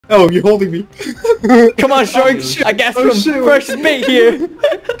Oh, you're holding me. Come on, Shark. I got some fresh bait here. Don't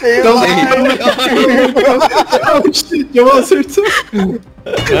oh shit, you almost hurt too.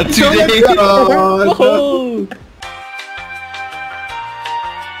 Not today. Oh.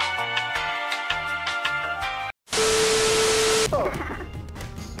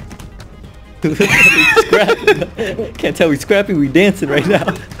 Scrapping. Can't tell we scrapping, we dancing right now.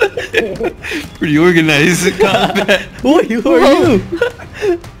 Pretty organized combat. Who are you?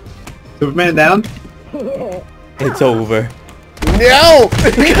 Superman down. It's over. No!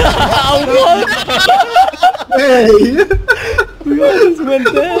 Hey! We almost went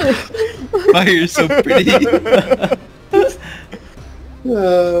down. Why you're so pretty?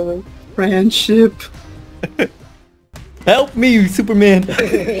 Friendship. Help me, Superman.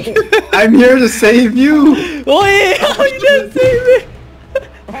 I'm here to save you. Oh yeah, oh, you didn't save me.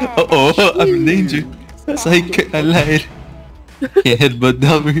 Uh-oh, I'm in danger. Psych, I lied. Yeah, headbutt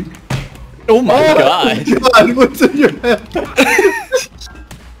dummy. Oh my god. God, what's in your head?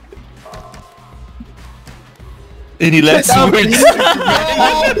 Any last words?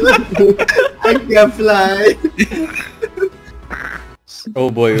 I can't fly. Oh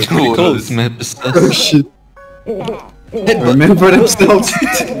boy, we're pretty Oh, close. this map is sus. Oh shit. Remember themselves.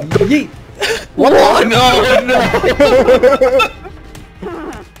 Yeet. Oh no!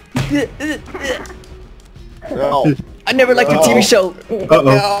 No. I never liked the TV show. Uh-oh.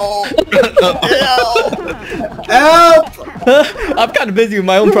 No. Help! I'm kind of busy with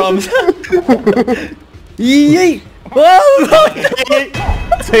my own problems. Yeet. Oh,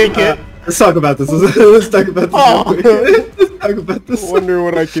 Take it. Let's talk about this. Let's talk about this. Real quick. Let's talk about this. Wonder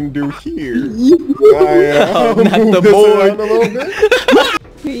what I can do here. Oh, not move the this board. around a little bit.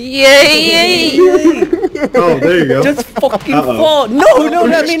 Yay! Oh, there you go. just fucking fall. No,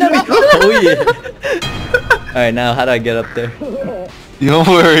 not me. Oh yeah. Alright, now how do I get up there? Don't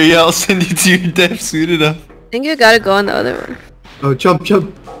worry, I'll send you to your death soon enough. I think you gotta go on the other one. Oh, jump.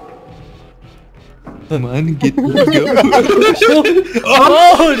 Come on, go.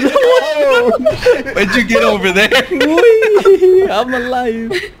 Oh no! Why'd you get over there? Whee! I'm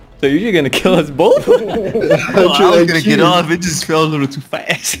alive. So you're gonna kill us both? Oh, I was gonna get off, it just fell a little too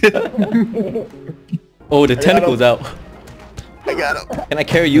fast. Oh, the tentacle's out. I got him. Can I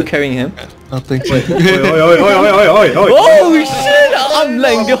carry you carrying him? I think so. Oi. Oh shit! I'm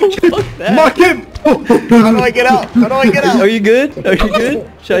letting go. Fuck that. Mark him! How do I get out? How do I get out? Are you good? Are you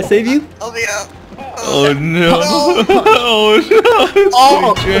good? Should I save you? I'll be out. Oh no! Oh no!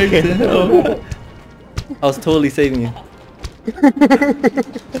 Oh. I was totally saving you.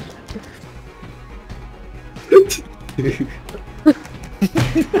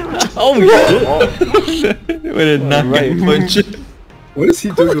 Oh shit! What a knockout punch! What is he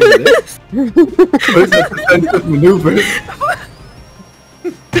doing over there? What is that defensive maneuver?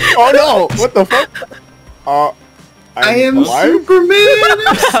 Oh no! What the fuck? I am alive? Superman!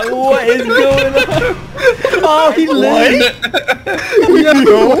 What is going on? Oh, he lived.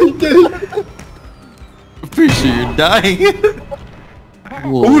 Pretty sure you're dying.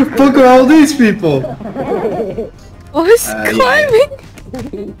 Who the fuck are all these people? Oh, he's climbing!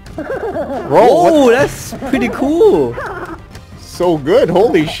 Bro, Oh, that's pretty cool. so good.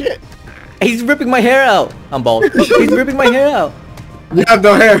 Holy shit. He's ripping my hair out. I'm bald. He's ripping my hair out. You have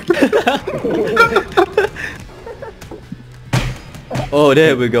no hair. Oh,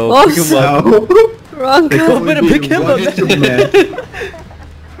 there we go. Oh, Pick him up. No. Wrong They guy. call better me pick him up. Superman.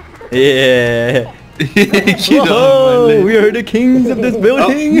 Yeah. Get on, Whoa, my we are the kings of this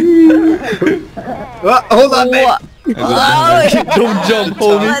building. Hold on, man. What? Don't jump,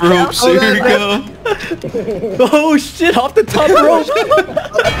 homie. ropes, here we go. Oh shit, off the top rope.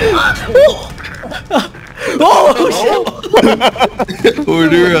 Oh shit.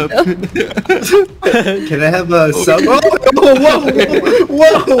 Order up. Can I have a sub? Oh,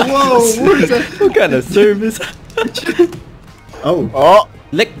 whoa. What is that? What kind of service? Oh. Oh.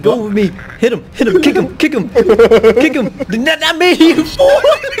 Let go of me. Hit him, kick him. Kick him. Not me, you fool.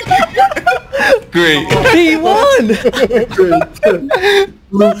 Great. He won.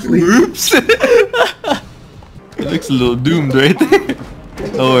 Oops. It looks a little doomed right there.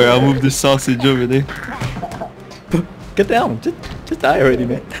 Oh, wait, I'll move the sausage over there. Get down. Just die already,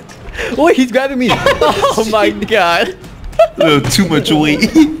 man. Oh, he's grabbing me. Oh my god. A little too much weight.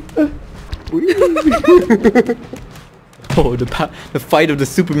 Oh, the fight of the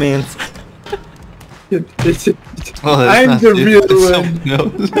Supermans. Oh, I'm the real one.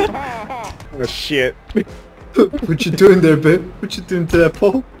 Oh shit. What you doing there, babe? What you doing to that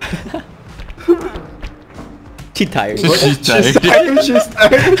pole? She tired. She's tired. She's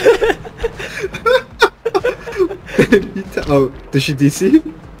tired. Oh, does she DC?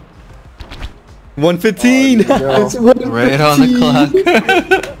 1:15. Right on the clock.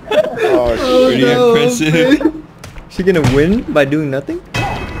 Oh, Pretty no, impressive. She gonna win by doing nothing?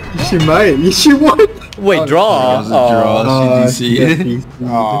 She might. She won. Wait, That draw. was a draw. Oh, She DC'd.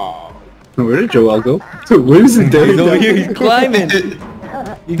 Oh. Where did Joel go? Where is it? He's over here. He's climbing.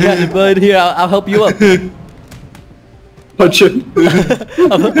 You got it, bud. Here, I'll help you up. Punch him.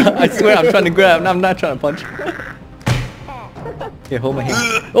 I swear, I'm trying to grab. No, I'm not trying to punch. Here, hold my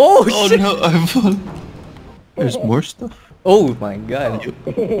hand. Oh, Oh shit. no, I'm falling. There's more stuff. Oh my god.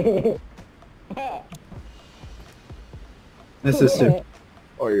 My sister.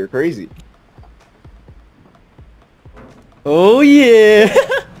 Oh, you're crazy. Oh yeah.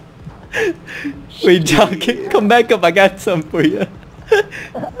 Wait, John, come back up. I got some for you.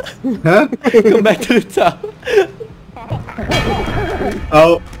 Huh? Come back to the top.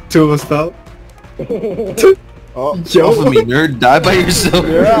 Oh, two of us fell. Oh, Off of me, nerd. Die by yourself.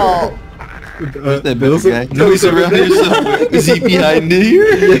 yeah. That big guy. No, he's around here somewhere. Is he behind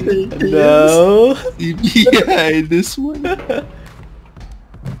here? No. Is he behind this one?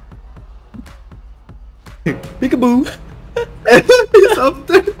 Peekaboo. He's up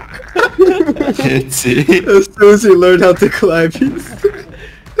there. That's it. As soon as he learned how to climb, he's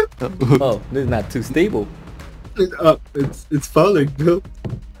Oh, this is not too stable. up. It's falling, Bill.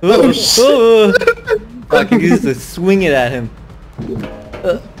 Oh, oh. I can use to swing it at him.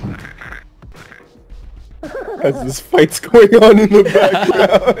 As this fight's going on in the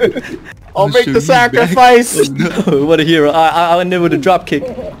background. I'll make show the you back. sacrifice. Oh, no. What a hero. I ended with a drop kick.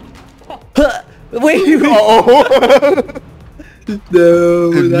 Wait, wait. Oh. No,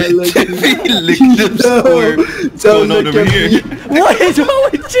 not like He licked them score. What's don't going on look over at here? me. What is wrong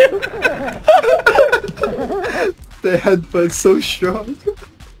with you? The headbutt's so strong.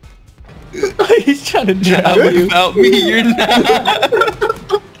 He's trying to Not drown you. without me, you're not.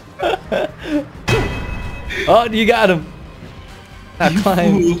 Oh, you got him. Now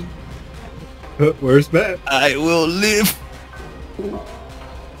climb. Fool. Where's Matt? I will live.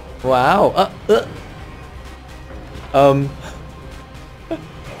 Wow.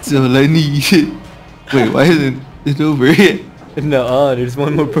 That's all I need. Wait, why isn't it over yet? No, there's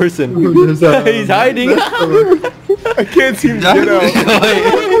one more person. There's, He's hiding. I can't seem to get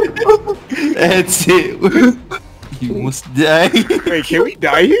out. That's it. You must die. Wait, can we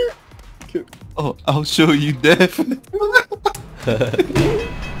die here? Oh, I'll show you death.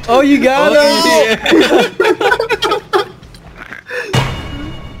 Oh, you got him. yeah.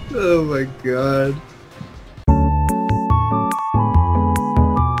 Oh my god.